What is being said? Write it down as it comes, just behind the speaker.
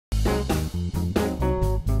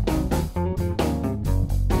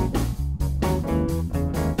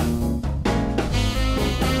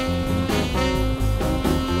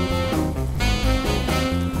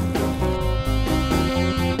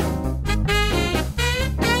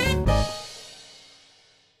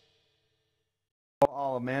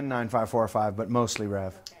Well, man 9545, but mostly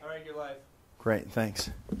Rev. All right, you're live. Great,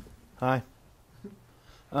 thanks. Hi.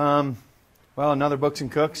 Well, another Books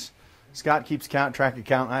and Cooks. Scott keeps track of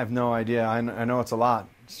count. I have no idea. I know it's a lot.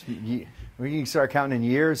 We can start counting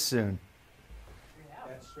in years soon.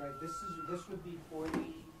 That's right. This would be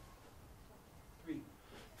 43.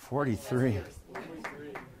 43.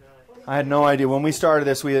 I had no idea. When we started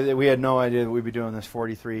this, we had no idea that we'd be doing this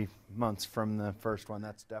 43 months from the first one.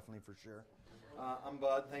 That's definitely for sure. I'm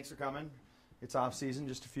Bud. Thanks for coming. It's off season,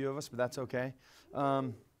 just a few of us, but that's okay.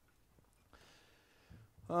 Normally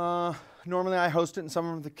I host it and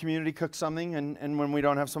someone from the community cooks something, and when we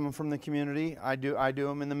don't have someone from the community, I do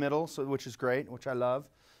them in the middle, which is great, which I love.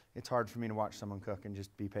 It's hard for me to watch someone cook and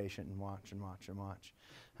just be patient and watch and watch and watch.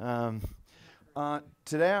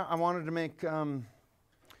 Today I wanted to make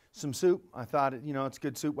some soup. I thought, it's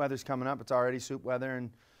good soup weather's coming up. It's already soup weather, and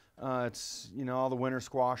it's, all the winter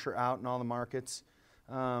squash are out in all the markets.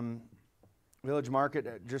 Village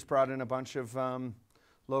Market just brought in a bunch of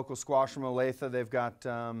local squash from Olathe. They've got,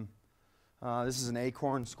 this is an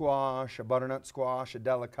acorn squash, a butternut squash, a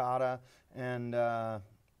delicata, and I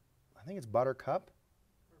think it's buttercup.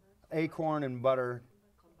 Acorn and butter.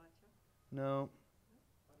 No.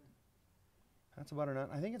 That's a butternut.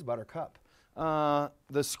 I think it's buttercup.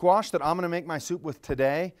 The squash that I'm going to make my soup with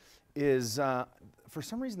today is, for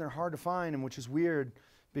some reason they're hard to find, and which is weird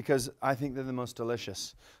because I think they're the most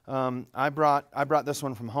delicious. I brought this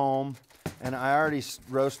one from home, and I already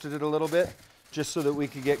roasted it a little bit just so that we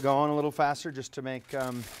could get going a little faster, just to make,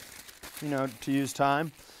 to use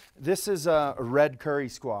time. This is a red curry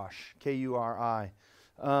squash, K-U-R-I.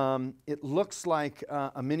 It looks like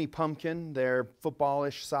a mini pumpkin. They're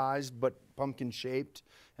footballish sized, but pumpkin shaped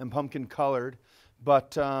and pumpkin colored.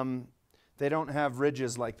 But they don't have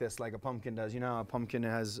ridges like this, like a pumpkin does. You know how a pumpkin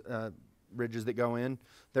has ridges that go in?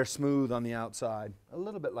 They're smooth on the outside, a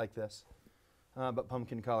little bit like this, but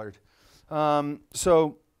pumpkin colored.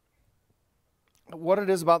 So what it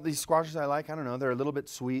is about these squashes I like, I don't know. They're a little bit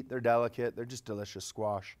sweet. They're delicate. They're just delicious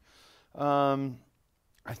squash.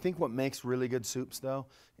 I think what makes really good soups, though,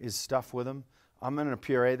 is stuff with them. I'm going to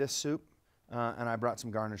puree this soup, and I brought some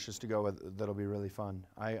garnishes to go with. That'll be really fun.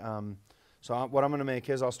 What I'm going to make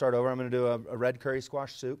is, I'll start over. I'm going to do a red curry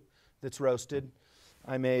squash soup that's roasted.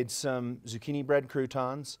 I made some zucchini bread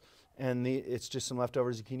croutons, and it's just some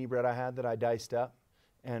leftover zucchini bread I had that I diced up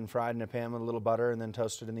and fried in a pan with a little butter and then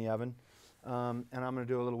toasted in the oven. And I'm going to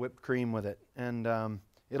do a little whipped cream with it. And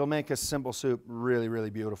it'll make a simple soup really, really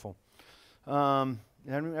beautiful.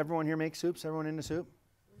 Everyone here make soups? Everyone into soup?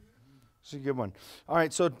 It's a good one. All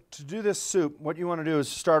right, so to do this soup, what you want to do is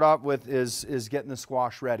start off with is getting the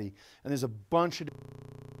squash ready. And there's a bunch of,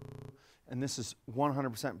 and this is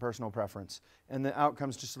 100% personal preference. And the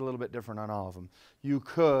outcome's just a little bit different on all of them. You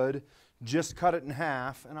could just cut it in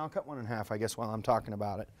half, and I'll cut one in half, I guess, while I'm talking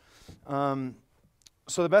about it.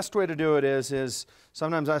 So the best way to do it is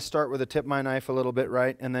sometimes I start with the tip of my knife a little bit,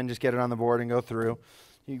 right, and then just get it on the board and go through.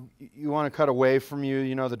 You want to cut away from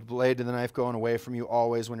you, the blade of the knife going away from you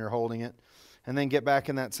always when you're holding it. And then get back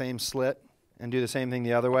in that same slit and do the same thing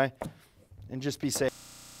the other way. And just be safe.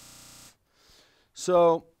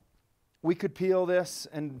 So we could peel this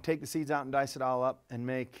and take the seeds out and dice it all up and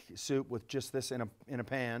make soup with just this in a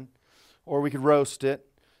pan. Or we could roast it.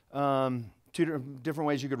 Two different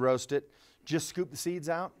ways you could roast it. Just scoop the seeds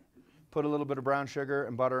out. Put a little bit of brown sugar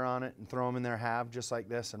and butter on it and throw them in their half just like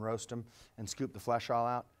this and roast them and scoop the flesh all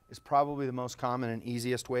out. It's probably the most common and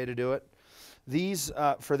easiest way to do it. These,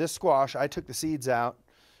 for this squash, I took the seeds out,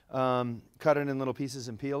 cut it in little pieces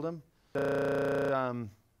and peeled them. I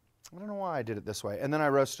don't know why I did it this way. And then I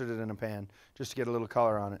roasted it in a pan just to get a little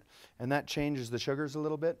color on it. And that changes the sugars a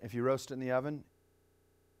little bit if you roast it in the oven.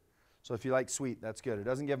 So if you like sweet, that's good. It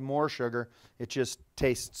doesn't give more sugar. It just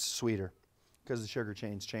tastes sweeter, because the sugar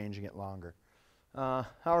chain's changing it longer. How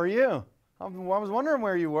are you? I was wondering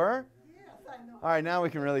where you were. Yes, I know. All right, now we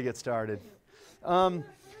can really get started. I'm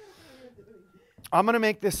going to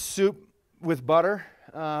make this soup with butter,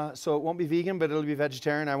 so it won't be vegan, but it'll be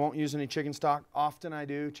vegetarian. I won't use any chicken stock. Often I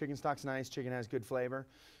do. Chicken stock's nice. Chicken has good flavor.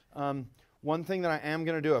 One thing that I am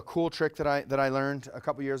going to do, a cool trick that I learned a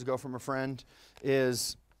couple years ago from a friend,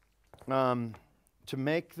 is to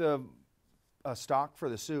make the stock for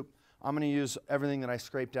the soup, I'm going to use everything that I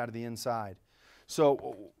scraped out of the inside.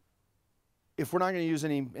 So if we're not going to use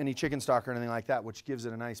any chicken stock or anything like that, which gives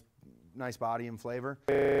it a nice body and flavor,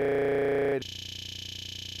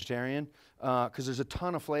 vegetarian, because there's a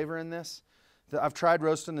ton of flavor in this. I've tried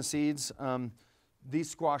roasting the seeds. These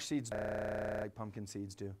squash seeds, like pumpkin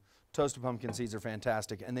seeds do. Toasted pumpkin seeds are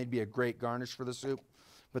fantastic, and they'd be a great garnish for the soup.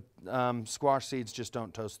 But squash seeds just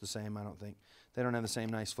don't toast the same, I don't think. They don't have the same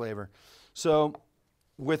nice flavor. So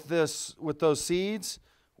with those seeds,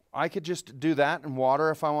 I could just do that in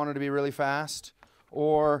water if I wanted to be really fast,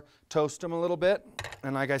 or toast them a little bit.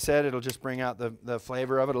 And like I said, it'll just bring out the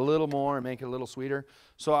flavor of it a little more and make it a little sweeter.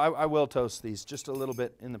 So I will toast these just a little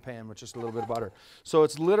bit in the pan with just a little bit of butter. So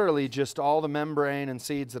it's literally just all the membrane and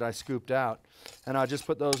seeds that I scooped out. And I'll just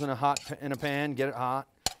put those in a pan, get it hot,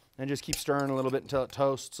 and just keep stirring a little bit until it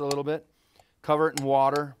toasts a little bit. Cover it in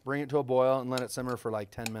water, bring it to a boil, and let it simmer for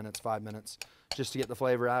like 10 minutes, 5 minutes, just to get the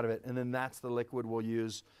flavor out of it. And then that's the liquid we'll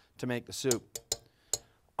use to make the soup.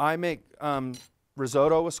 I make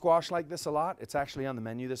risotto with squash like this a lot. It's actually on the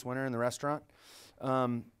menu this winter in the restaurant.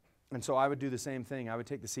 And so I would do the same thing. I would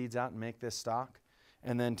take the seeds out and make this stock,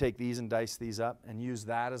 and then take these and dice these up and use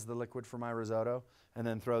that as the liquid for my risotto, and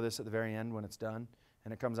then throw this at the very end when it's done.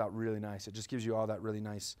 And it comes out really nice. It just gives you all that really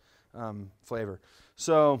nice flavor.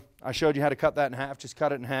 So I showed you how to cut that in half. Just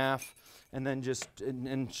cut it in half, and then just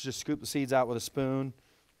scoop the seeds out with a spoon.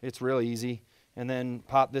 It's real easy. And then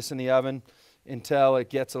pop this in the oven until it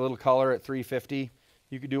gets a little color at 350.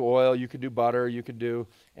 You could do oil, you could do butter, you could do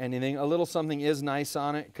anything. A little something is nice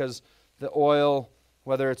on it, because the oil,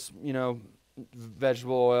 whether it's, you know,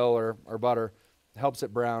 vegetable oil or butter, helps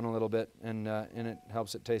it brown a little bit, and it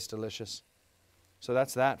helps it taste delicious. So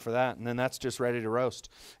that's that for that, and then that's just ready to roast.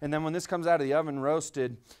 And then when this comes out of the oven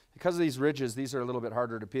roasted, because of these ridges, these are a little bit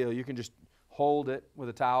harder to peel. You can just hold it with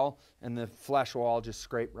a towel, and the flesh will all just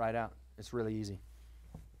scrape right out. It's really easy.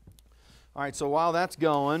 All right, so while that's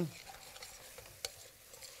going,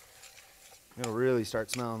 it'll really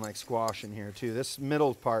start smelling like squash in here too. This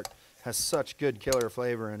middle part has such good killer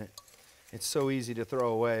flavor in it. It's so easy to throw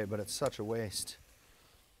away, but it's such a waste.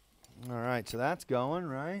 All right, so that's going,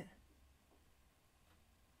 right?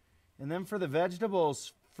 And then for the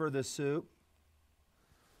vegetables for the soup,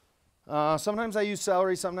 sometimes I use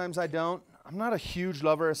celery, sometimes I don't. I'm not a huge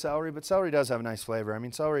lover of celery, but celery does have a nice flavor. I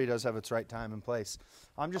mean, celery does have its right time and place.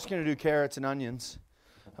 I'm just going to do carrots and onions.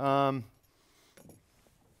 When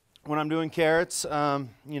I'm doing carrots,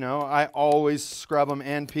 you know, I always scrub them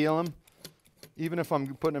and peel them, even if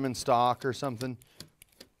I'm putting them in stock or something.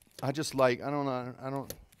 I just like, I'm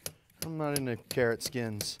not into carrot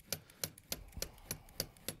skins.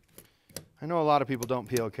 I know a lot of people don't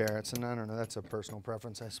peel carrots, and I don't know, that's a personal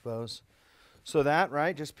preference, I suppose. So that,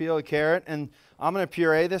 right, just peel a carrot, and I'm going to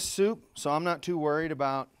puree this soup, so I'm not too worried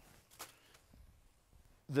about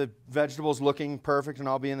the vegetables looking perfect and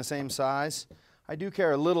all being the same size. I do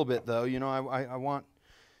care a little bit, though. You know, I want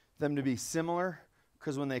them to be similar,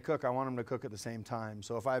 because when they cook, I want them to cook at the same time.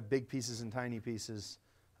 So if I have big pieces and tiny pieces,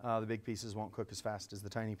 the big pieces won't cook as fast as the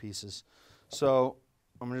tiny pieces. So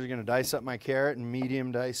I'm just going to dice up my carrot in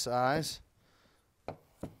medium dice size.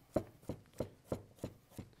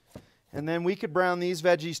 And then we could brown these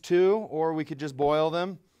veggies too, or we could just boil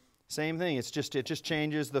them. Same thing. It just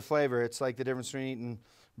changes the flavor. It's like the difference between eating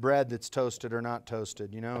bread that's toasted or not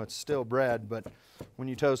toasted. You know, it's still bread, but when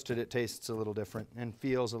you toast it, it tastes a little different and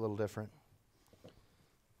feels a little different.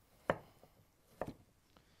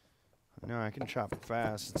 No, I can chop it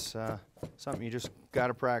fast. It's something you just got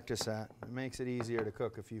to practice at. It makes it easier to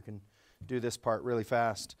cook if you can do this part really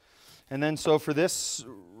fast. And then so for this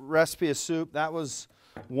recipe of soup, that was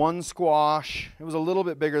one squash. It was a little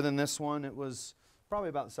bit bigger than this one. It was probably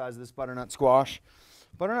about the size of this butternut squash.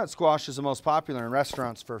 Butternut squash is the most popular in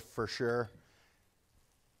restaurants for sure.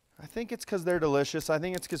 I think it's because they're delicious. I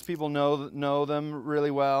think it's because people know them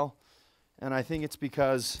really well. And I think it's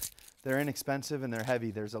because they're inexpensive and they're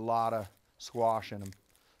heavy. There's a lot of squash in them.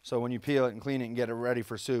 So when you peel it and clean it and get it ready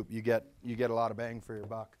for soup, you get a lot of bang for your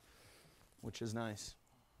buck, which is nice.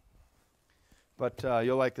 But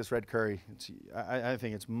you'll like this red curry. I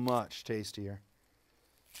think it's much tastier.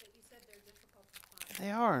 But you said they're difficult to find.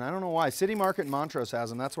 They are, and I don't know why. City Market in Montrose has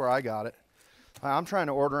them. That's where I got it. I'm trying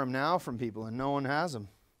to order them now from people, and no one has them.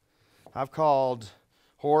 I've called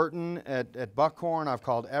Horton at Buckhorn. I've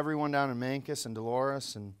called everyone down in Mancus and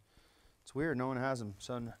Dolores, and it's weird. No one has them.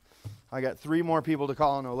 So I got 3 more people to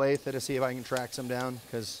call in Olathe to see if I can track some down,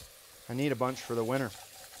 because I need a bunch for the winter.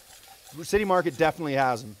 City Market definitely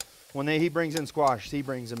has them. When he brings in squash, he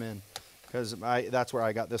brings them in, because that's where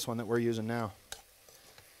I got this one that we're using now.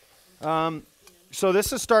 So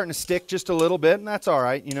this is starting to stick just a little bit, and that's all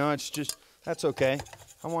right. You know, it's just, that's okay.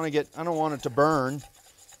 I don't want it to burn,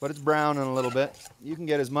 but it's browning a little bit. You can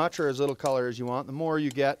get as much or as little color as you want. The more you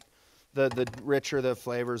get, the richer the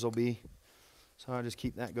flavors will be. So I just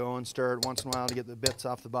keep that going, stir it once in a while to get the bits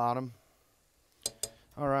off the bottom.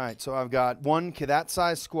 All right, so I've got that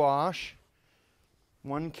size squash,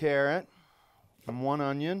 1 carrot, and 1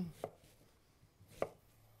 onion.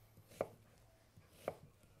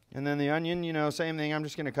 And then the onion, you know, same thing. I'm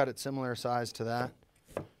just going to cut it similar size to that.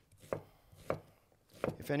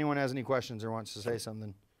 If anyone has any questions or wants to say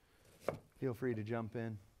something, feel free to jump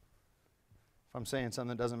in. If I'm saying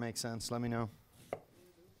something that doesn't make sense, let me know.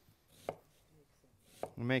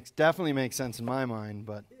 It definitely makes sense in my mind,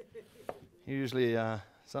 but usually,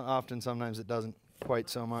 sometimes it doesn't quite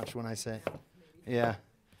so much when I say, yeah.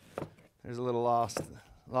 There's a little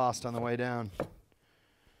lost on the way down.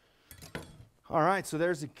 All right, so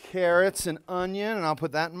there's the carrots and onion, and I'll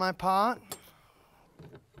put that in my pot.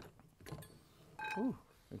 Ooh,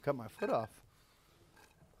 I cut my foot off.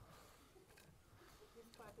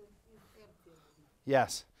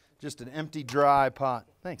 Yes, just an empty, dry pot.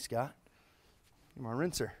 Thanks, Scott. You're my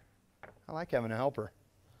rinser. I like having a helper.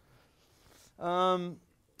 All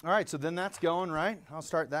right, so then that's going, right? I'll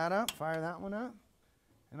start that up, fire that one up.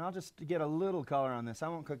 And I'll just get a little color on this. I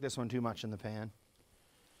won't cook this one too much in the pan.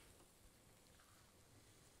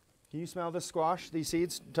 Can you smell this squash, these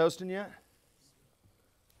seeds toasting yet?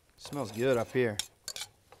 Smells good up here.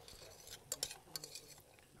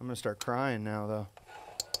 I'm going to start crying now, though.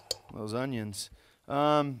 Those onions.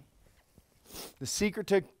 The secret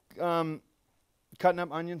to cutting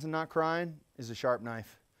up onions and not crying is a sharp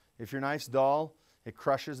knife. If your knife's dull, it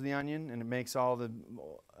crushes the onion and it makes all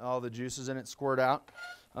the juices in it squirt out.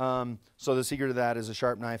 So the secret to that is a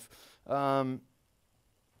sharp knife.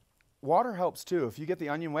 Water helps too. If you get the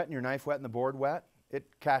onion wet and your knife wet and the board wet, it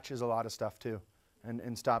catches a lot of stuff too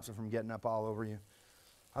and stops it from getting up all over you.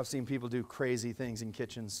 I've seen people do crazy things in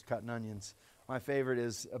kitchens cutting onions. My favorite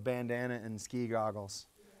is a bandana and ski goggles.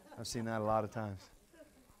 I've seen that a lot of times.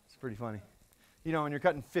 It's pretty funny. You know, when you're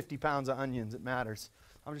cutting 50 pounds of onions, it matters.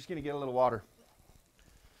 I'm just going to get a little water.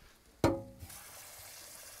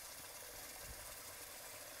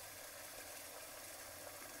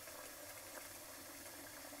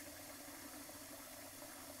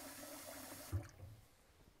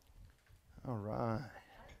 All right. I heard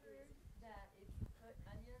that if you put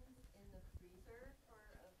onions in the freezer for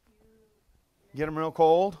a few minutes Get them real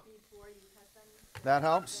cold. before you cut them, That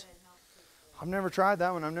helps. then it helps with the, I've never tried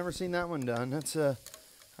that one. I've never seen that one done. That's an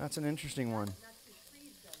interesting one. not to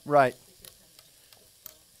freeze them, Right. to get them.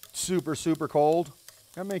 Super, super cold.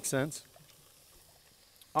 That makes sense.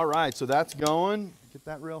 All right, so that's going. Get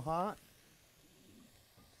that real hot.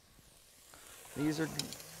 These are...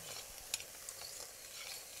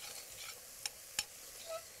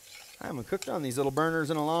 I haven't cooked on these little burners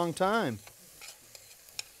in a long time.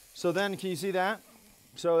 So then, can you see that?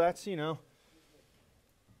 So that's, you know,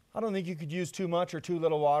 I don't think you could use too much or too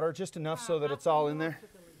little water, just enough so that it's all in there.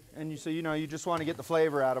 And so, you know, you just want to get the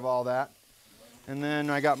flavor out of all that. And then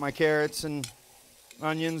I got my carrots and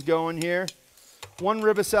onions going here. One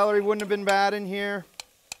rib of celery wouldn't have been bad in here.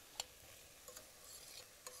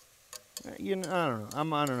 You know, I don't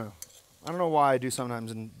know. I don't know. I don't know why I do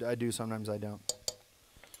sometimes and I do sometimes I don't.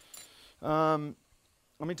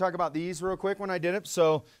 Let me talk about these real quick when I did it.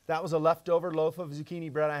 So that was a leftover loaf of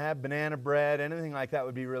zucchini bread I had, banana bread, anything like that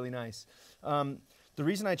would be really nice. The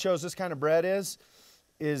reason I chose this kind of bread is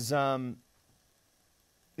it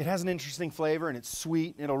has an interesting flavor and it's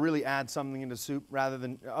sweet. It'll really add something into soup other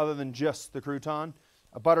than just the crouton.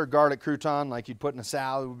 A buttered garlic crouton like you'd put in a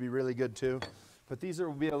salad would be really good too. But these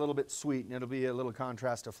will be a little bit sweet and it'll be a little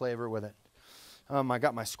contrast of flavor with it. I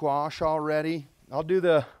got my squash all ready. I'll do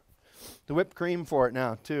the whipped cream for it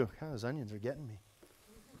now too. God, those onions are getting me.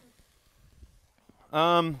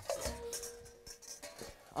 I'm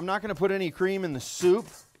not going to put any cream in the soup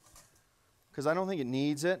because I don't think it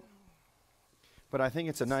needs it. But I think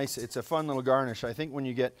it's a fun little garnish. I think when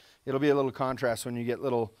you get, it'll be a little contrast when you get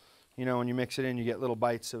little, you know, when you mix it in, you get little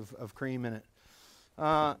bites of cream in it.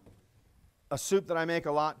 A soup that I make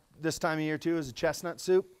a lot this time of year too is a chestnut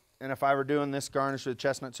soup. And if I were doing this garnish with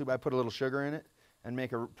chestnut soup, I put a little sugar in it and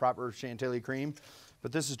make a proper chantilly cream.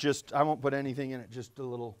 But this is just, I won't put anything in it, just a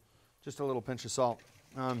little pinch of salt.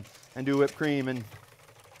 And do whipped cream. And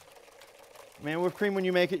man, whipped cream when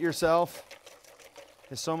you make it yourself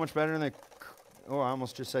is so much better than I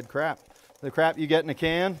almost just said crap. The crap you get in a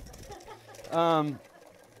can. I'm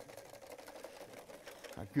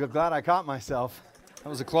glad I caught myself. That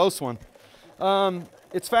was a close one.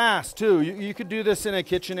 It's fast too. You could do this in a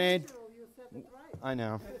KitchenAid. I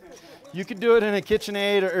know. You could do it in a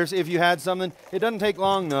KitchenAid or if you had something. It doesn't take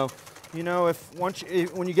long though. You know,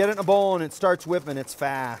 when you get it in a bowl and it starts whipping, it's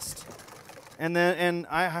fast. And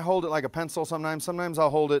I hold it like a pencil sometimes. Sometimes I'll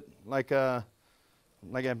hold it like a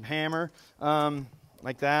hammer,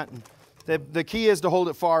 like that. The key is to hold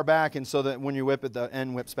it far back and so that when you whip it, the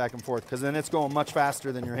end whips back and forth because then it's going much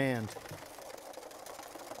faster than your hand.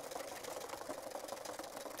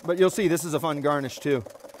 But you'll see, this is a fun garnish too.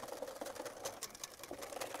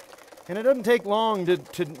 And it doesn't take long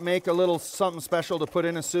to make a little something special to put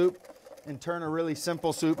in a soup and turn a really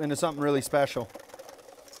simple soup into something really special.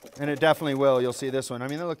 And it definitely will. You'll see this one. I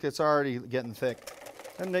mean, look, it's already getting thick.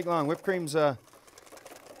 Doesn't take long. Whipped cream's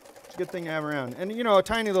it's a good thing to have around. And, you know, a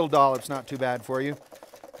tiny little dollop's not too bad for you.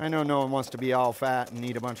 I know no one wants to be all fat and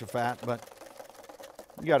eat a bunch of fat, but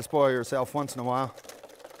you got to spoil yourself once in a while.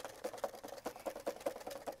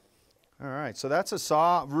 All right, so that's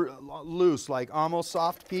a loose, like almost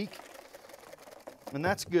soft peak. And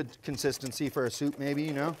that's good consistency for a soup, maybe,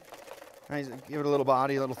 you know. Nice, give it a little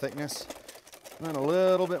body, a little thickness. And then a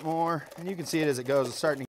little bit more. And you can see it as it goes. It's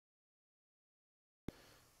starting to...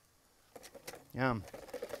 Yum.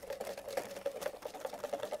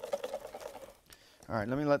 All right,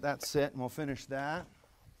 let me let that sit, and we'll finish that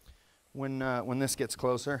when this gets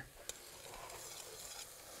closer.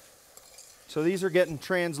 So these are getting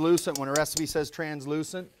translucent. When a recipe says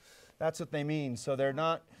translucent, that's what they mean. So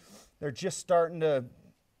they're just starting to,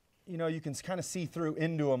 you know, you can kind of see through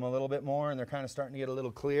into them a little bit more, and they're kind of starting to get a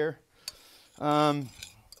little clear. Sometimes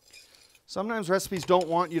recipes don't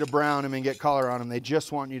want you to brown them and get color on them. They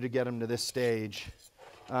just want you to get them to this stage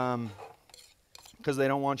because they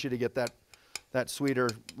don't want you to get that sweeter,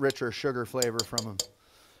 richer sugar flavor from them.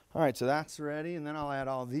 All right, so that's ready, and then I'll add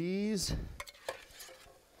all these.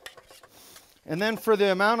 And then for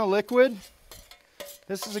the amount of liquid,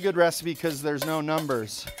 this is a good recipe because there's no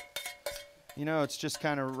numbers. You know, it's just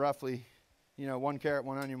kind of roughly, you know, 1 carrot,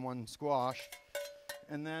 1 onion, 1 squash.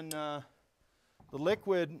 And then the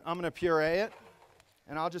liquid, I'm going to puree it,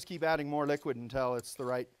 and I'll just keep adding more liquid until it's the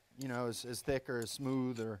right, you know, as thick or as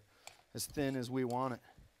smooth or as thin as we want it.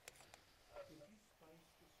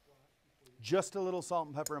 Just a little salt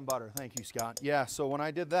and pepper and butter. Thank you, Scott. Yeah, so when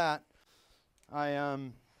I did that, I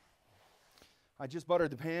just buttered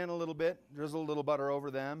the pan a little bit, drizzled a little butter over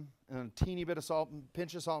them, and a teeny bit of salt,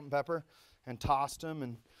 pinch of salt and pepper, and tossed them.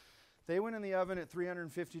 And they went in the oven at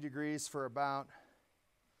 350 degrees for about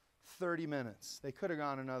 30 minutes. They could have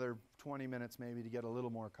gone another 20 minutes maybe to get a little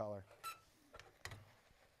more color.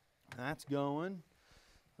 That's going.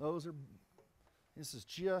 This is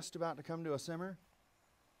just about to come to a simmer.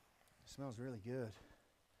 It smells really good.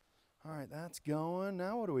 All right, that's going.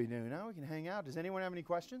 Now what do we do? Now we can hang out. Does anyone have any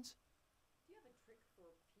questions?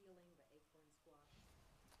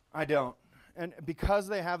 I don't. And because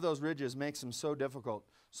they have those ridges, makes them so difficult.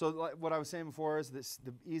 So like what I was saying before is this,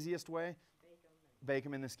 the easiest way, bake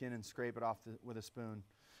them in the skin and scrape it off with a spoon.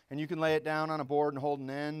 And you can lay it down on a board and hold an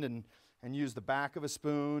end and use the back of a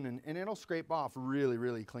spoon, and it'll scrape off really,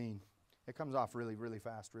 really clean. It comes off really, really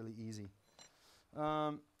fast, really easy.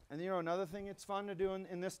 And you know, another thing it's fun to do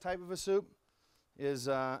in this type of a soup is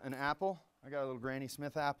an apple. I got a little Granny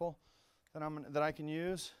Smith apple that I can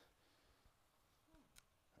use.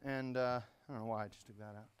 And I don't know why I just took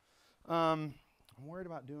that out. I'm worried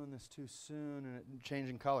about doing this too soon and it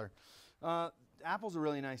changing color. Apples are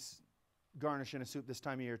really nice garnish in a soup this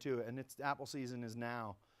time of year too, and apple season is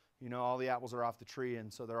now. You know, all the apples are off the tree,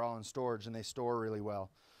 and so they're all in storage, and they store really well.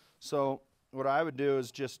 So what I would do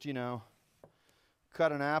is just, you know,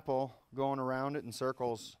 cut an apple, going around it in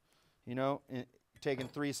circles, you know, taking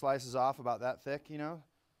 3 slices off about that thick, you know,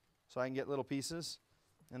 so I can get little pieces.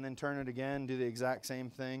 And then turn it again, do the exact same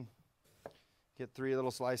thing. Get 3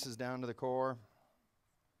 little slices down to the core.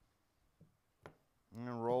 And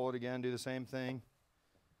then roll it again, do the same thing.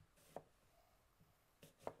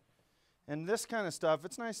 And this kind of stuff,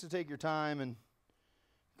 it's nice to take your time, and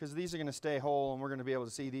because these are going to stay whole and we're going to be able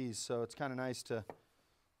to see these, so it's kind of nice to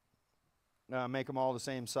make them all the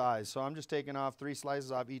same size. So I'm just taking off 3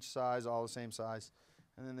 slices off each size, all the same size.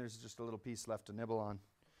 And then there's just a little piece left to nibble on.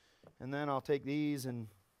 And then I'll take these and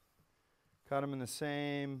cut them in the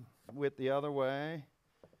same width the other way,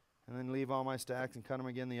 and then leave all my stacks and cut them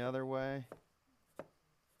again the other way.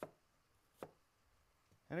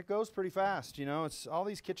 And it goes pretty fast, you know. It's all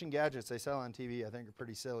these kitchen gadgets they sell on TV I think are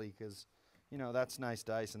pretty silly because, you know, that's nice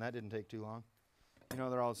dice, and that didn't take too long. You know,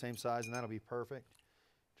 they're all the same size, and that'll be perfect.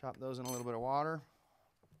 Chop those in a little bit of water.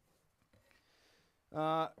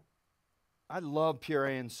 I love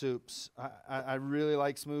pureeing soups. I really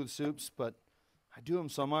like smooth soups, but I do them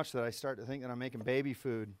so much that I start to think that I'm making baby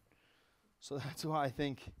food. So that's why I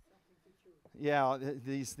think, yeah,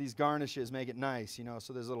 these garnishes make it nice, you know,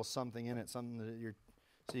 so there's a little something in it, something that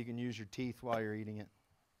so you can use your teeth while you're eating it.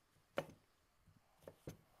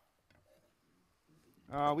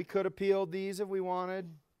 We could have peeled these if we wanted.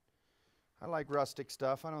 I like rustic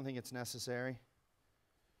stuff. I don't think it's necessary.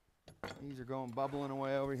 These are going bubbling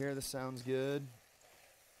away over here. This sounds good.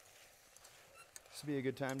 This would be a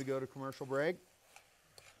good time to go to commercial break.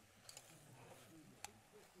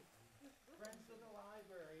 Friends of the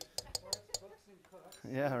library.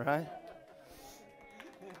 Yeah, right? And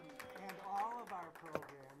all of our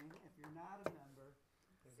programming, if you're not a member,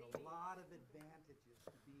 there's a lot of advantages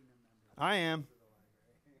to being a member. I am.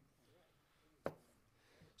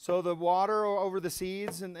 So the water over the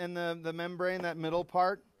seeds and the membrane, that middle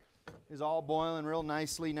part, is all boiling real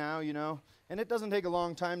nicely now, you know. And it doesn't take a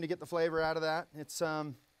long time to get the flavor out of that.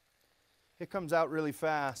 It comes out really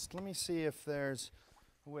fast. Let me see if there's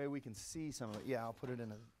a way we can see some of it. Yeah, I'll put it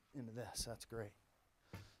into this. That's great.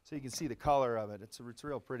 So you can see the color of it. It's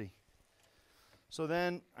real pretty. So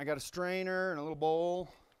then I got a strainer and a little bowl.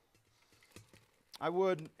 I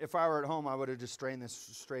would, if I were at home, I would have just strained this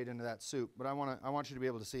straight into that soup. But I want you to be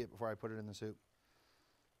able to see it before I put it in the soup.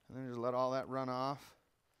 And then just let all that run off.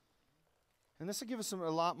 And this will give us a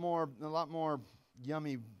lot more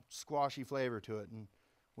yummy, squashy flavor to it. And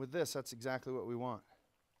with this, that's exactly what we want.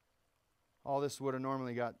 All this would have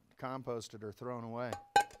normally got composted or thrown away.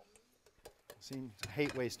 See, I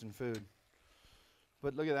hate wasting food.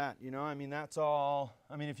 But look at that, you know, I mean, that's all,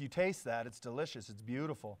 I mean, if you taste that, it's delicious, it's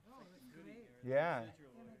beautiful. Yeah.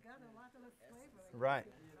 Right.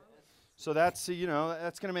 So that's, you know,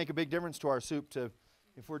 that's going to make a big difference to our soup to,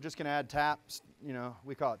 if we're just going to add taps, you know,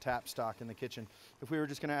 we call it tap stock in the kitchen. If we were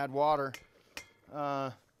just going to add water,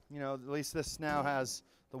 you know, at least this now has,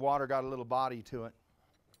 the water got a little body to it.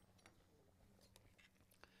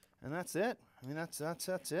 And that's it. I mean,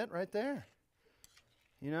 that's it right there.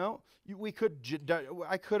 You know,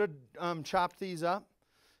 I could have chopped these up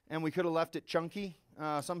and we could have left it chunky.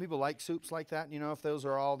 Some people like soups like that, you know, if those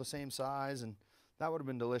are all the same size, and that would have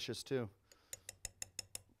been delicious too.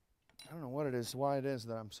 I don't know what it is, why it is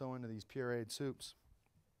that I'm so into these pureed soups.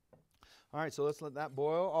 All right, so let's let that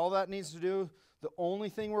boil. All that needs to do, the only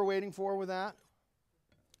thing we're waiting for with that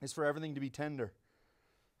is for everything to be tender.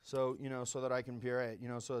 So, you know, so that I can puree it, you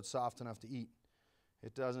know, so it's soft enough to eat.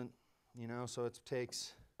 It doesn't, you know, so it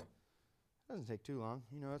doesn't take too long.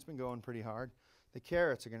 You know, it's been going pretty hard. The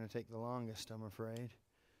carrots are going to take the longest, I'm afraid.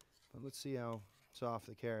 But let's see how soft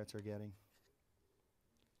the carrots are getting.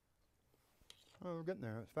 Oh, we're getting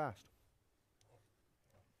there. It's fast.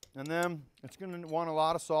 And then it's going to want a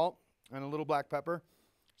lot of salt and a little black pepper.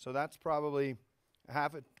 So that's probably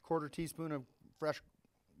a quarter teaspoon of fresh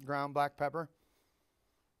ground black pepper.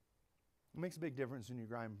 It makes a big difference when you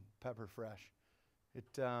grind pepper fresh.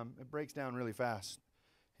 It breaks down really fast.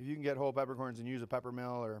 If you can get whole peppercorns and use a pepper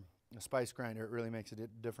mill or a spice grinder, it really makes a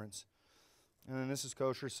difference. And then this is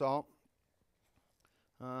kosher salt.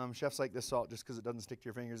 Chefs like this salt just because it doesn't stick to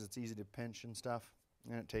your fingers. It's easy to pinch and stuff,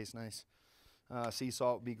 and it tastes nice. Sea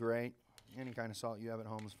salt would be great. Any kind of salt you have at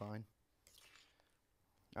home is fine.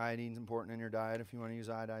 Iodine's important in your diet if you want to use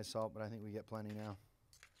iodized salt, but I think we get plenty now.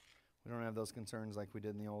 We don't have those concerns like we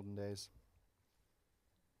did in the olden days.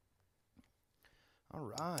 All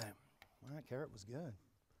right. Well, that carrot was good.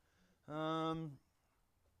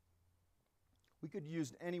 We could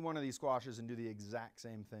use any one of these squashes and do the exact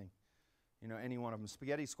same thing. You know, any one of them.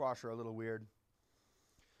 Spaghetti squash are a little weird.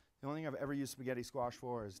 The only thing I've ever used spaghetti squash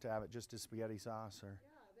for is to have it just as spaghetti sauce or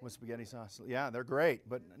with spaghetti sauce. Yeah, they're great,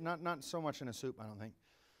 but not so much in a soup, I don't think.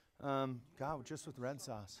 God, just with red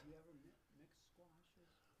sauce. Do you ever mix squashes?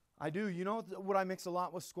 I do. You know what I mix a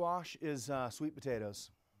lot with squash is sweet potatoes.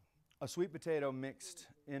 A sweet potato mixed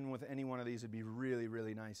in with any one of these would be really,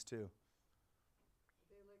 really nice too.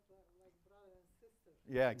 They like brother and sister.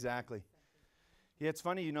 Yeah, exactly. Yeah, it's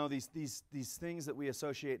funny, you know, these things that we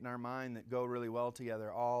associate in our mind that go really well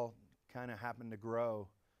together all kind of happen to grow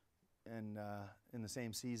and in the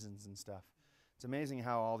same seasons and stuff. It's amazing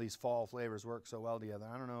how all these fall flavors work so well together.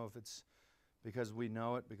 I don't know if it's because we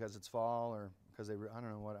know it, because it's fall, or because I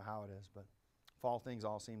don't know how it is, but fall things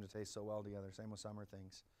all seem to taste so well together. Same with summer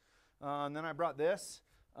things. And then I brought this.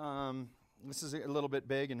 This is a little bit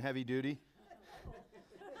big and heavy duty.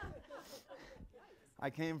 I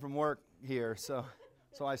came from work here, so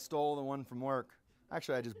I stole the one from work.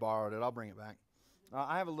 Actually, I just borrowed it. I'll bring it back.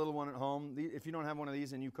 I have a little one at home. If you don't have one of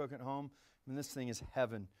these and you cook at home, I mean, this thing is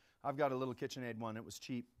heaven. I've got a little KitchenAid one. It was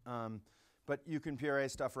cheap. But you can puree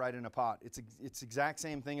stuff right in a pot. It's exact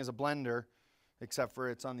same thing as a blender, except for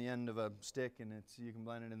it's on the end of a stick, and you can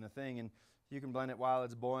blend it in the thing. And you can blend it while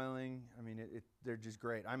it's boiling. I mean, they're just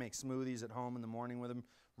great. I make smoothies at home in the morning with them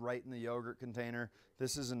right in the yogurt container.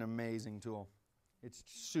 This is an amazing tool. It's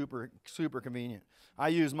super, super convenient. I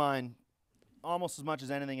use mine almost as much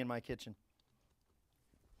as anything in my kitchen.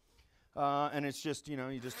 And it's just, you know,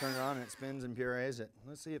 you just turn it on and it spins and purees it.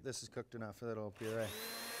 Let's see if this is cooked enough that it'll puree.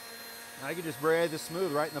 I can just puree this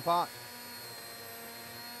smooth right in the pot.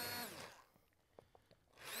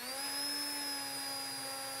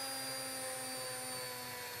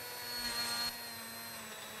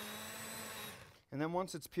 And then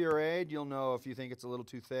once it's pureed, you'll know if you think it's a little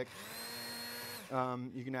too thick.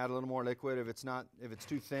 You can add a little more liquid. If it's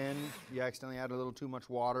too thin, you accidentally add a little too much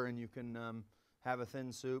water, and you can have a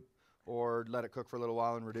thin soup, or let it cook for a little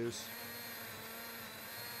while and reduce.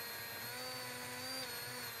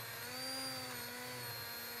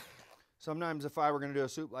 Sometimes if I were going to do a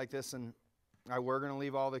soup like this and I were going to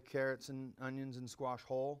leave all the carrots and onions and squash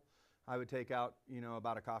whole, I would take out,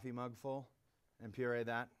 about a coffee mug full and puree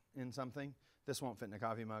that in something. This won't fit in a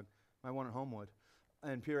coffee mug. My one at home would.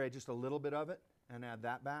 And puree just a little bit of it and add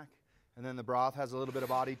that back. And then the broth has a little bit of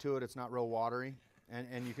body to it. It's not real watery.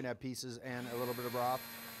 And you can have pieces and a little bit of broth.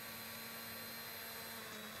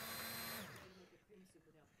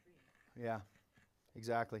 Yeah,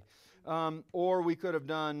 exactly. Or we could have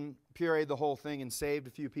done pureed the whole thing and saved a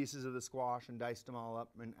few pieces of the squash and diced them all up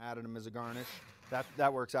and added them as a garnish.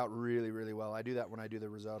 That works out really, really well. I do that when I do the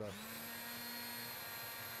risotto.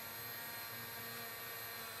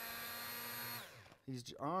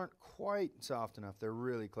 These aren't quite soft enough. They're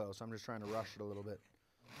really close. I'm just trying to rush it a little bit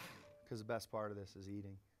because the best part of this is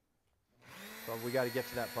eating. So we got to get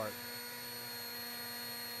to that part.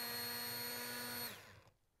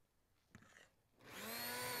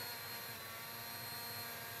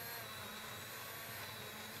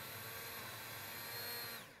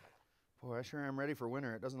 Boy, I sure am ready for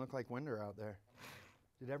winter. It doesn't look like winter out there.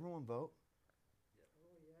 Did everyone vote? Oh,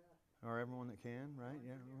 yeah. Or everyone that can, right?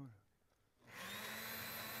 Yeah, everyone.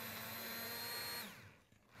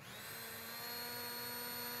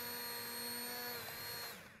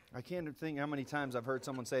 I can't think how many times I've heard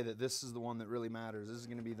someone say that this is the one that really matters. This is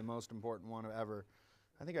going to be the most important one ever.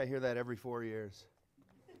 I think I hear that every 4 years.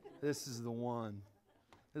 This is the one.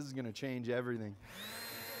 This is going to change everything.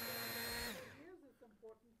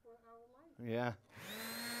 Yeah.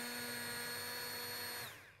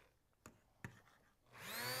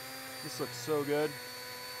 This looks so good.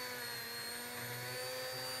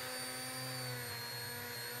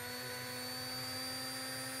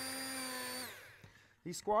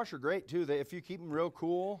 These squash are great too. If you keep them real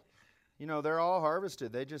cool, they're all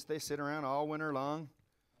harvested. They sit around all winter long.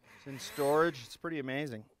 It's in storage. It's pretty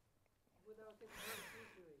amazing.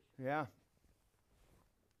 Yeah.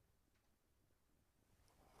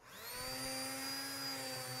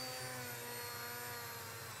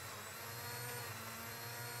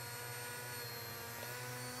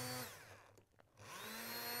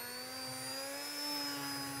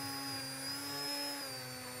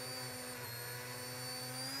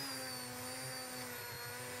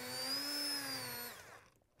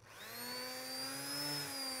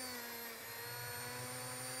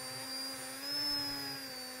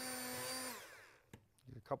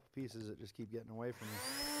 Couple pieces that just keep getting away from me.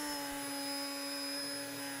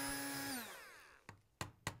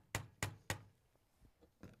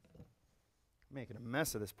 Making a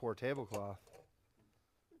mess of this poor tablecloth.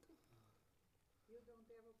 You don't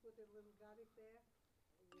ever put a little garlic there?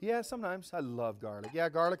 Yeah, sometimes. I love garlic. Yeah,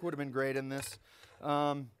 garlic would have been great in this.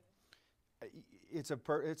 It's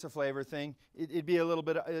a flavor thing. It'd be a little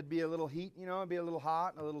bit. It'd be a little heat. It'd be a little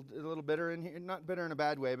hot, a little bitter in here. Not bitter in a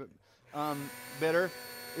bad way, but bitter.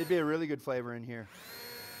 It'd be a really good flavor in here.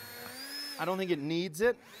 I don't think it needs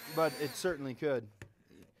it, but it certainly could.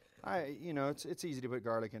 It's easy to put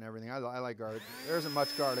garlic in everything. I like garlic. There isn't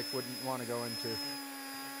much garlic wouldn't want to go into.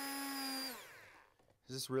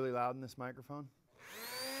 Is this really loud in this microphone?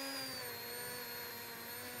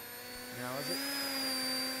 Now is it?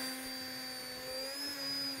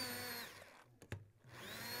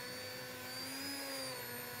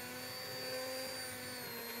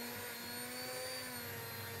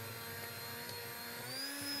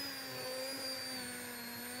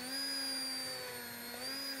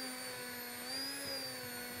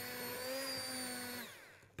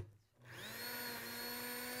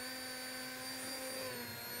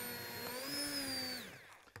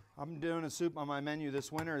 I'm doing a soup on my menu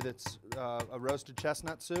this winter that's a roasted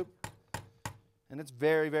chestnut soup. And it's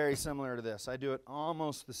very, very similar to this. I do it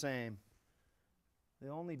almost the same. The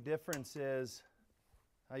only difference is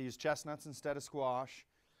I use chestnuts instead of squash.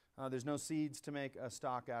 There's no seeds to make a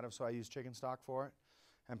stock out of, so I use chicken stock for it.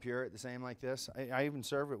 And pure it the same like this. I even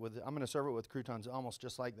serve it with, I'm going to serve it with croutons almost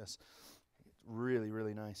just like this. It's really,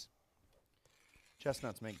 really nice.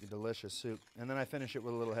 Chestnuts make the delicious soup. And then I finish it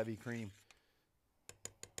with a little heavy cream.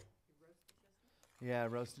 Yeah,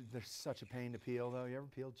 roasted. They're such a pain to peel, though. You ever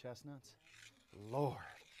peeled chestnuts? Lord.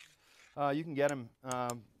 You can get them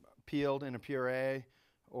peeled in a puree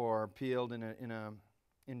or peeled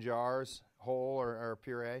in jars, whole or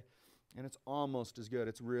puree, and it's almost as good.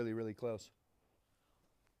 It's really, really close.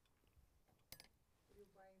 You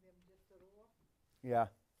buying them just raw? Yeah.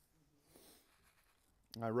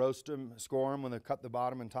 I roast them, score them when I cut the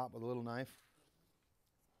bottom and top with a little knife.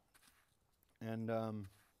 And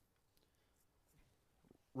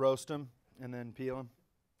roast them and then peel them.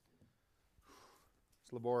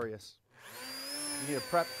 It's laborious. You need a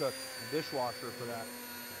prep cook, a dishwasher for that,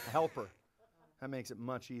 a helper. That makes it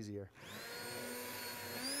much easier.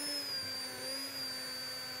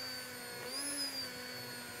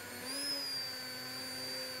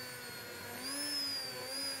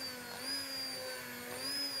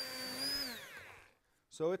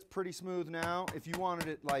 So it's pretty smooth now. If you wanted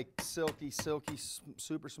it like silky,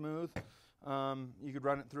 super smooth, you could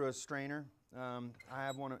run it through a strainer. I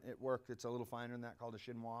have one at work that's a little finer than that called a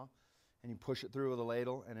chinois. And you push it through with a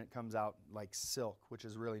ladle and it comes out like silk, which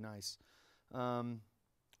is really nice.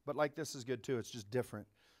 But like this is good too. It's just different.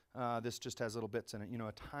 This just has little bits in it. You know,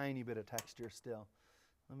 a tiny bit of texture still.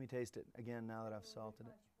 Let me taste it again now that I've salted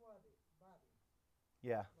it.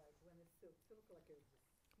 Yeah. Like when it's silk like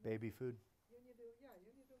a Baby food. you need to, yeah,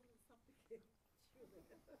 you need to do something to chew it.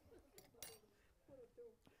 Put it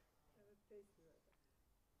through and it tastes good.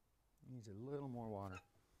 Needs a little more water.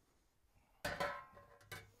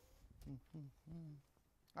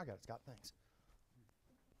 I got it, Scott. Thanks.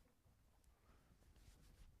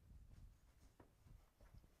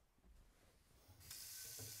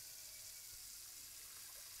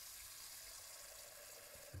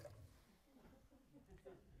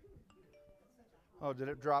 Oh, did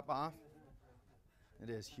it drop off? It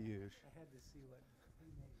is huge. I had to see what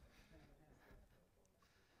he made.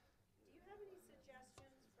 Do you have any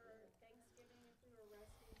suggestions for Thanksgiving if we were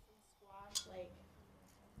roasting some squash, like,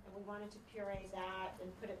 and we wanted to puree that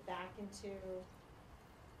and put it back into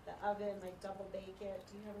the oven, like double bake it?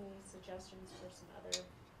 Do you have any suggestions for some other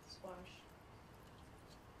squash?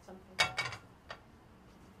 Something?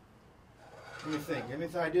 Let me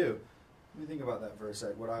think. I do. Let me think about that for a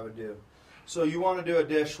sec. What I would do. So you want to do a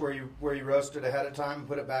dish where you roast it ahead of time and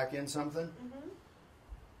put it back in something?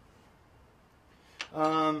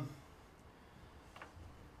 Mm-hmm.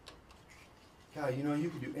 God, you know, you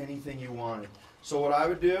could do anything you wanted. So what I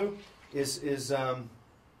would do is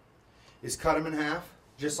cut them in half,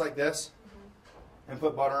 just like this, and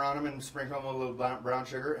put butter on them and sprinkle them with a little brown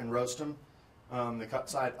sugar and roast them, the cut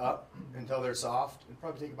side up until they're soft. It'd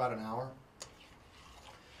probably take about an hour.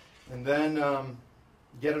 And then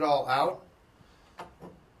get it all out.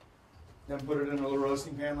 Then put it in a little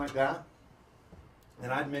roasting pan like that.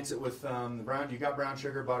 And I'd mix it with the brown. You got brown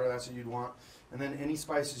sugar, butter, that's what you'd want. And then any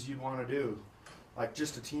spices you'd want to do. Like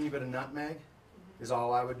just a teeny bit of nutmeg is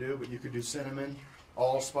all I would do. But you could do cinnamon,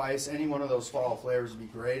 allspice, any one of those fall flavors would be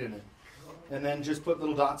great in it. And then just put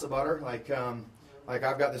little dots of butter. Like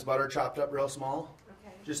I've got this butter chopped up real small.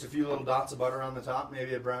 Okay. Just a few little dots of butter on the top,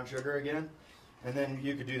 maybe a brown sugar again. And then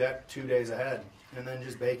you could do that 2 days ahead. And then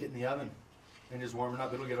just bake it in the oven. And just warm it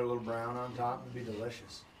up. It'll get a little brown on top. It'd be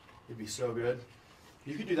delicious. It'd be so good.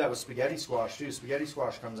 You could do that with spaghetti squash too. Spaghetti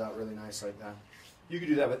squash comes out really nice like that. You could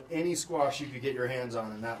do that with any squash you could get your hands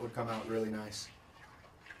on, and that would come out really nice.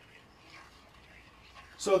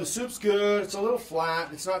 So the soup's good. It's a little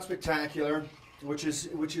flat. It's not spectacular, which is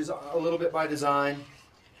a little bit by design,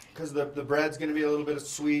 because the bread's going to be a little bit of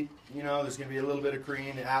sweet. You know, there's going to be a little bit of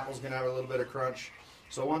cream. The apple's going to have a little bit of crunch.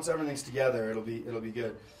 So once everything's together, it'll be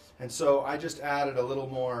good. And so I just added a little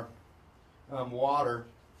more water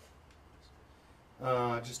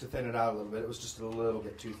just to thin it out a little bit. It was just a little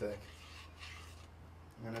bit too thick.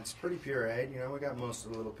 And it's pretty pureed. You know, we got most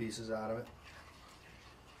of the little pieces out of it.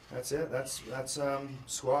 That's it. That's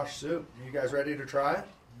squash soup. You guys ready to try it?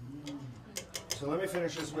 So let me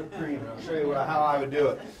finish this whipped cream, and I'll show you how I would do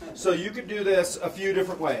it. So you could do this a few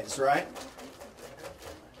different ways, right?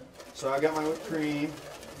 So I got my whipped cream.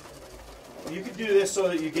 You could do this so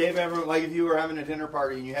that you gave everyone, like if you were having a dinner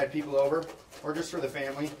party and you had people over, or just for the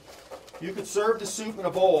family, you could serve the soup in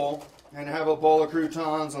a bowl and have a bowl of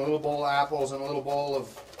croutons, and a little bowl of apples, and a little bowl of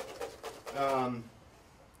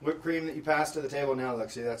whipped cream that you pass to the table. Now, look,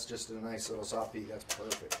 see, that's just a nice little soft peak. That's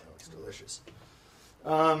perfect. That looks delicious.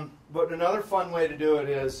 But another fun way to do it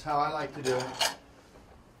is, how I like to do it,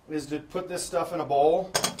 is to put this stuff in a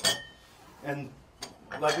bowl and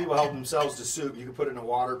let people help themselves to soup. You can put it in a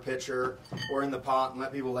water pitcher or in the pot and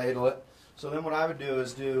let people ladle it. So then what I would do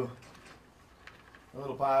is do a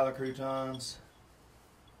little pile of croutons.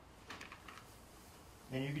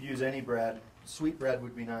 And you could use any bread. Sweet bread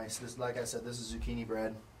would be nice. This, like I said, this is zucchini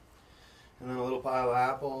bread. And then a little pile of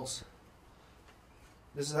apples.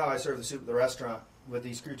 This is how I serve the soup at the restaurant, with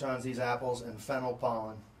these croutons, these apples, and fennel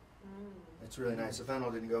pollen. It's really nice. The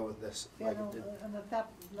fennel didn't go with this. Like it did. On the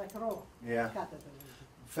top, like raw. Yeah. Cut it.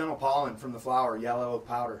 Fennel pollen from the flower, yellow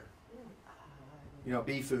powder. You know,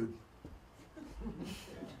 bee food.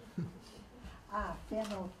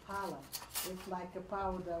 Phenolphthalein. It's like a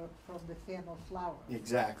powder from the fennel flower.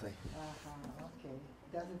 Exactly. Okay.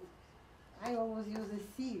 Does it? I always use the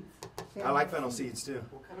seeds. I like fennel seeds too.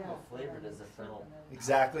 What kind of a flavor does the fennel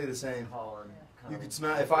Exactly the same. pollen You come? could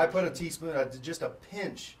smell, if I put a teaspoon, just a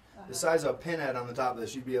pinch, the size of a pinhead on the top of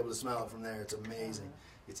this, you'd be able to smell it from there. It's amazing.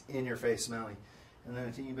 It's in your face smelling. And then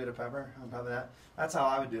a teeny bit of pepper on top of that. That's how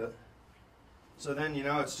I would do it. So then, you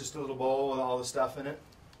know, it's just a little bowl with all the stuff in it.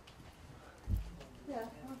 Yeah,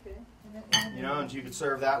 okay. You know, and you could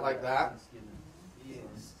serve that like that.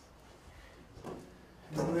 Yes.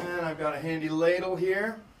 And then I've got a handy ladle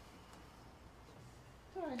here.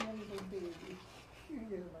 Tiny little baby. You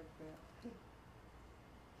get it like that.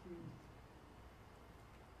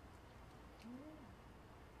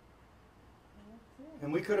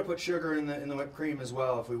 And we could have put sugar in the whipped cream as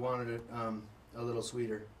well if we wanted it a little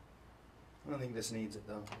sweeter. I don't think this needs it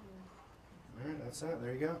though. All right, that's that.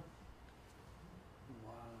 There you go.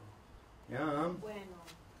 Yum. Bueno.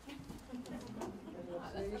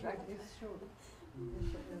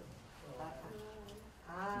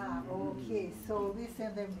 Okay. So this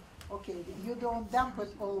and then, okay, you don't dump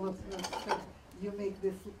it all of the stuff. You make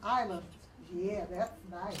this island. Yeah, that's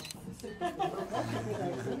nice. That's a good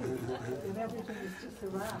idea. And everything is just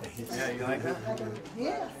around. Yeah, you like that?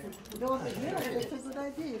 Yes. Don't, yeah, that's a good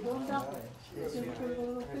idea. Don't dump it. Just put a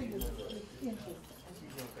little thing. It's interesting.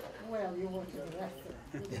 Well, you work in a restaurant.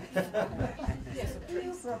 Yes, you're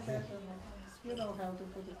professional. You know how to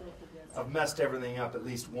put it all together. I've messed everything up at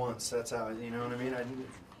least once. That's how, you know what I mean?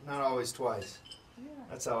 Not always twice. Yeah.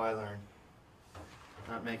 That's how I learn.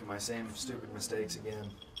 Not making my same stupid mistakes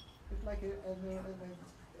again. It's like a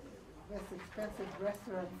less expensive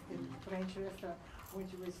restaurant in French restaurant,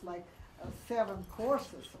 which was like 7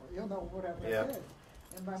 courses, or you know, whatever Yep. it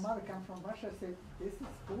is. And my mother comes from Russia and said, "This is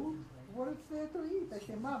food? What is there to eat?" I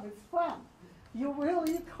said, "Mom, it's fun. You will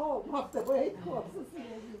eat home after the 8 courses. It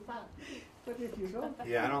will be fun. But if you don't..."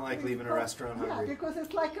 Yeah, I don't like leaving a restaurant Yeah, hungry. because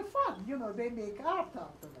it's like a fun. You know, they make art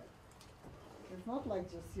out of it. It's not like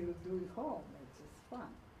just you do it home. It's just fun.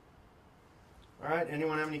 All right,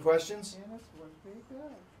 anyone have any questions? And it's what they do.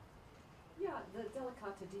 Yeah, the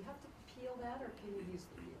delicata, do you have to peel that or can you use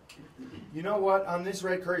the peel? You know what? On this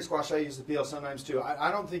red curry squash, I use the peel sometimes too. I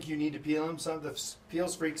don't think you need to peel them. The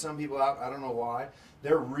peels freak some people out. I don't know why.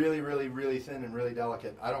 They're really, really, really thin and really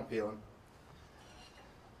delicate. I don't peel them.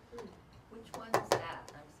 Which one is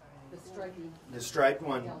that? I'm The sorry. stripy. The striped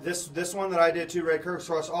one. Yeah. This one that I did too, red curry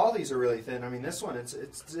squash. All these are really thin. I mean, this one it's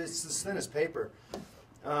as thin as paper.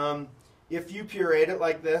 If you pureed it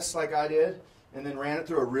like this, like I did, and then ran it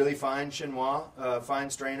through a really fine chinois, fine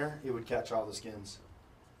strainer, it would catch all the skins.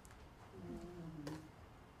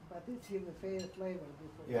 But it's in the flavor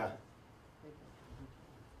before. Yeah.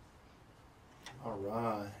 All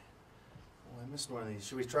right. Oh, I missed one of these.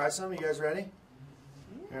 Should we try some? You guys ready?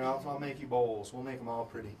 Here, I'll make you bowls. We'll make them all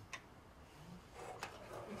pretty.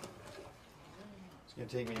 It's going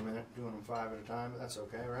to take me a minute doing them 5 at a time, but that's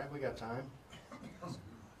okay, right? We got time.